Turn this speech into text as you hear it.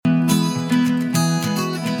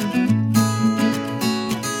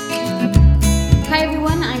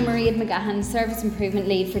Mairead McGahan, Service Improvement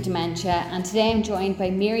Lead for Dementia, and today I'm joined by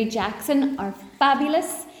Mary Jackson, our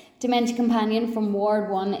fabulous dementia companion from Ward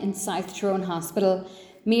 1 in South Tyrone Hospital.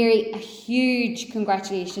 Mary, a huge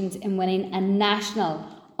congratulations in winning a national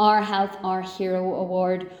Our Health, Our Hero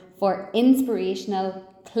Award for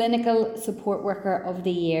Inspirational Clinical Support Worker of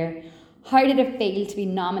the Year. How did it feel to be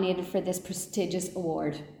nominated for this prestigious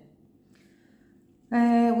award?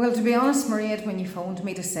 Well, to be honest, Mairead, when you phoned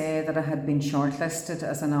me to say that I had been shortlisted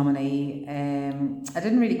as a nominee, I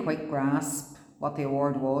didn't really quite grasp what the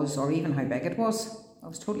award was or even how big it was. I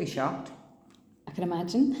was totally shocked. I can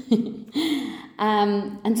imagine.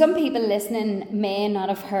 And some people listening may not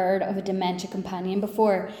have heard of a dementia companion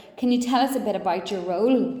before. Can you tell us a bit about your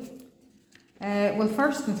role? Well,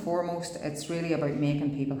 first and foremost, it's really about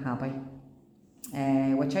making people happy,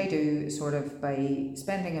 which I do sort of by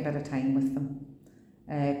spending a bit of time with them.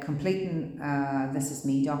 Completing This Is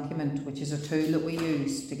Me document, which is a tool that we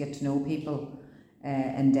use to get to know people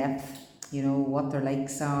in depth, you know, what their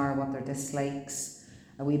likes are, what their dislikes,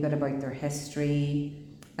 a wee bit about their history,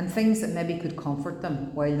 and things that maybe could comfort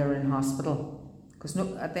them while they're in hospital. Because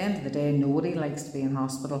at the end of the day, nobody likes to be in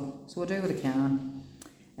hospital, so we'll do what I can.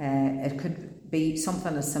 It could be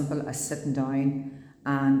something as simple as sitting down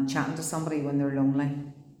and chatting to somebody when they're lonely,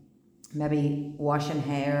 maybe washing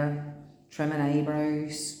hair, trimming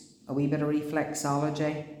eyebrows, a wee bit of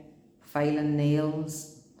reflexology, filing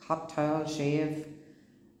nails, hot towel shave.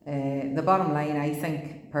 The bottom line, I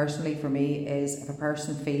think, personally for me, is if a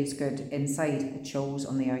person feels good inside, it shows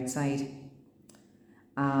on the outside.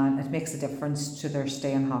 And it makes a difference to their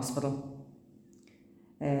stay in hospital.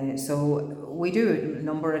 So we do a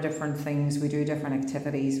number of different things, we do different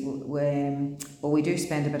activities, but we do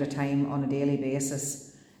spend a bit of time on a daily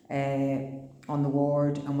basis on the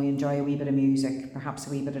ward, and we enjoy a wee bit of music, perhaps a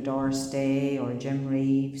wee bit of Doris Day or Jim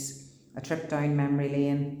Reeves, a trip down memory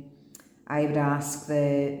lane. I would ask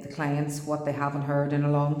the clients what they haven't heard in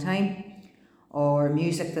a long time, or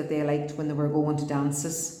music that they liked when they were going to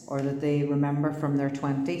dances or that they remember from their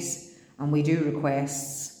 20s, and we do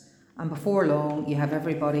requests, and before long you have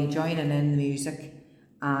everybody joining in the music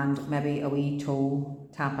and maybe a wee toe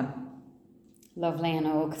tapping. Lovely, I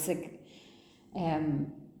know, because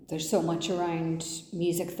there's so much around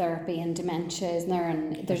music therapy and dementia, isn't there?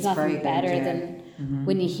 And there's nothing better than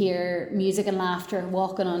when you hear music and laughter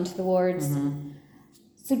walking onto the wards.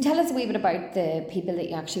 So tell us a wee bit about the people that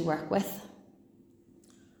you actually work with.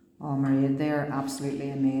 Oh, Mairead, they're absolutely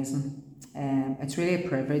amazing. It's really a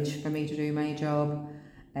privilege for me to do my job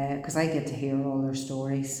because I get to hear all their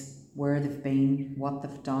stories, where they've been, what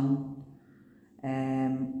they've done.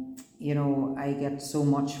 You know, I get so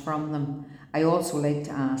much from them. I also like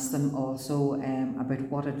to ask them also about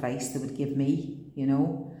what advice they would give me, you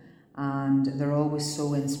know, and they're always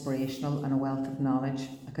so inspirational and a wealth of knowledge.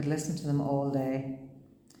 I could listen to them all day.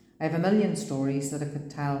 I have a million stories that I could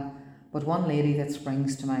tell, but one lady that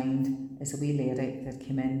springs to mind is a wee lady that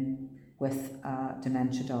came in with a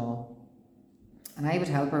dementia doll, and I would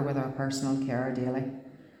help her with her personal care daily,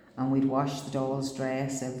 and we'd wash the doll's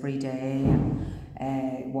dress every day and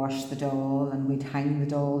wash the doll, and we'd hang the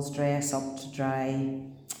doll's dress up to dry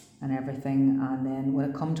and everything. And then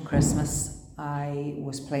when it come to Christmas, I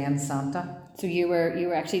was playing Santa. So you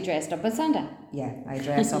were actually dressed up as Santa? Yeah, I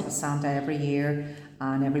dress up as Santa every year,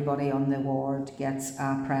 and everybody on the ward gets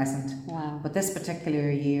a present. Wow. But this particular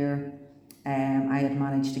year, I had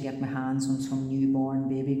managed to get my hands on some newborn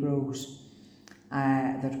baby grows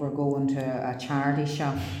that were going to a charity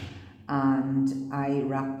shop, and I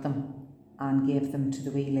wrapped them and gave them to the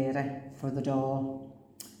wee lady for the doll.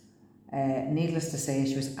 Needless to say,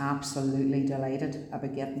 she was absolutely delighted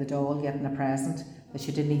about getting the doll, getting a present, but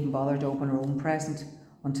she didn't even bother to open her own present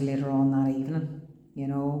until later on that evening, you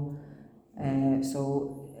know.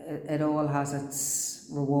 So it all has its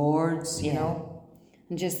rewards, you know.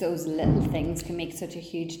 And just those little things can make such a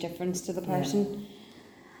huge difference to the person. Yeah.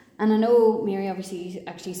 And I know, Mary, obviously you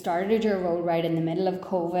actually started your role right in the middle of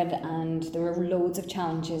COVID, and there were loads of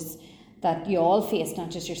challenges that you all faced,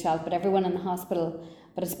 not just yourself, but everyone in the hospital.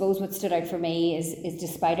 But I suppose what stood out for me is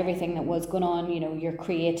despite everything that was going on, you know, your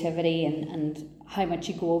creativity and how much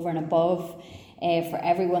you go over and above for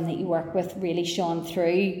everyone that you work with really shone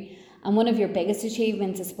through. And one of your biggest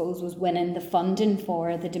achievements, I suppose, was winning the funding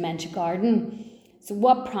for the Dementia Garden. So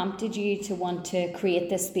what prompted you to want to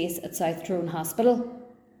create this space at South Tyrone Hospital?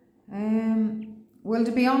 Well,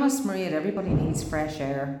 to be honest, Mairead, everybody needs fresh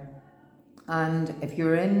air. And if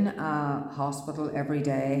you're in a hospital every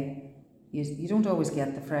day, you don't always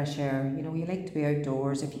get the fresh air. You know, you like to be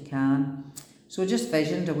outdoors if you can. So I just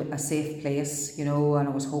visioned a safe place, you know, and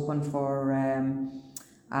I was hoping for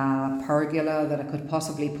a pergola that I could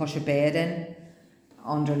possibly push a bed in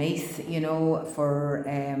underneath, you know, for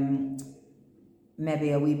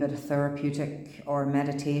maybe a wee bit of therapeutic or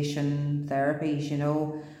meditation therapies, you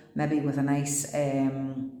know, maybe with a nice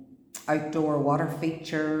outdoor water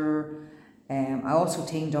feature. I also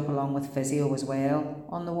teamed up along with physio as well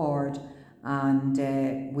on the ward,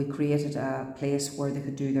 and we created a place where they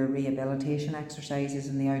could do their rehabilitation exercises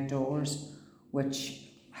in the outdoors, which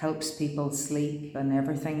helps people sleep and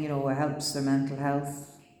everything, you know, it helps their mental health.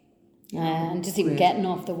 And just even getting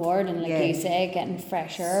off the ward and, like you say, getting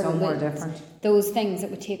fresh air. Somewhere different. Those things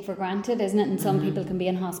that we take for granted, isn't it? And some people can be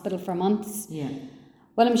in hospital for months. Yeah.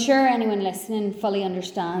 Well, I'm sure anyone listening fully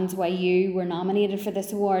understands why you were nominated for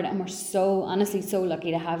this award, and we're so, honestly, so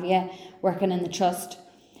lucky to have you working in the Trust.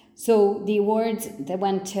 So the awards, they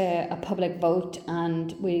went to a public vote,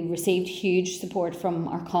 and we received huge support from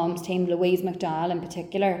our comms team, Louise McDowell in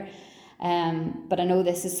particular. But I know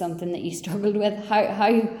this is something that you struggled with.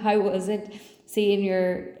 How was it seeing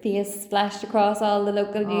your face splashed across all the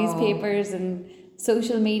local newspapers and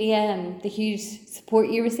social media, and the huge support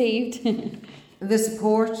you received? The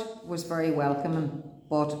support was very welcoming,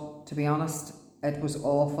 but to be honest, it was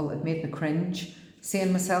awful. It made me cringe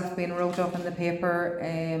seeing myself being wrote up in the paper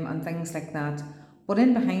and things like that. But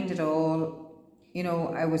in behind it all, you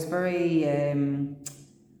know, I was very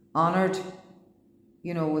honoured,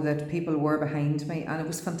 you know, that people were behind me, and it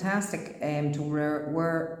was fantastic to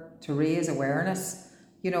raise awareness,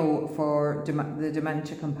 you know, for the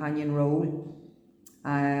Dementia Companion role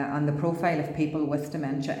and the profile of people with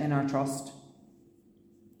dementia in our Trust.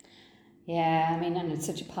 Yeah, I mean, and it's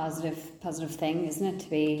such a positive thing, isn't it, to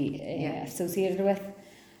be associated with.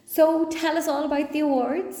 So tell us all about the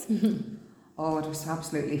awards. Oh, it was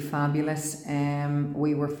absolutely fabulous.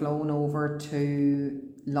 We were flown over to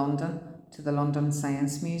London, to the London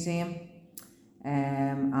Science Museum,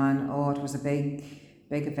 and it was a big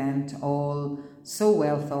event, all so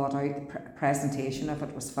well thought out. The presentation of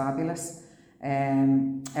it was fabulous.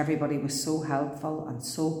 Everybody was so helpful and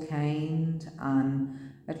so kind, and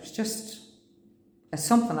it was just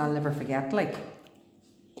something I'll never forget, like.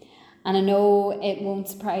 And I know it won't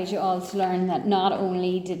surprise you all to learn that not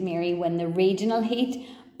only did Mary win the regional heat,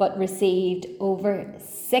 but received over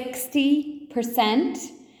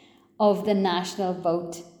 60% of the national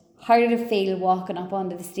vote. How did it feel walking up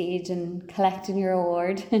onto the stage and collecting your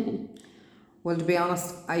award? Well, to be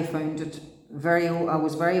honest, I found it I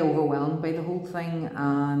was very overwhelmed by the whole thing,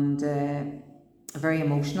 and very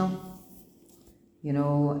emotional. You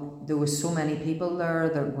know, there was so many people there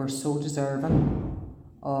that were so deserving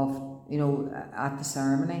of, you know, at the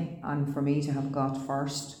ceremony, and for me to have got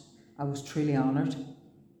first, I was truly honoured.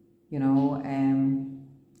 You know,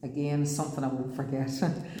 again, something I won't forget.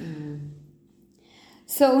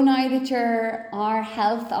 So now that you're our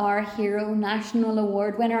Health Our Hero National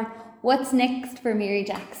Award winner, what's next for Mary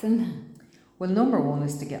Jackson? Well, number one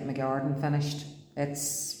is to get my garden finished.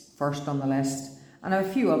 It's first on the list. And I have a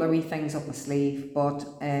few other wee things up my sleeve, but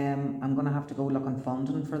I'm going to have to go looking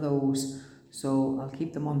funding for those. So I'll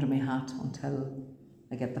keep them under my hat until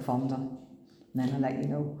I get the funding. And then I'll let you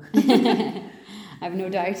know. I've no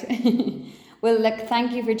doubt. Well, look,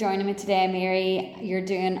 thank you for joining me today, Mary. You're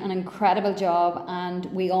doing an incredible job, and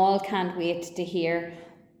we all can't wait to hear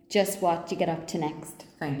just what you get up to next.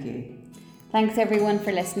 Thank you. Thanks everyone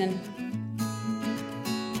for listening.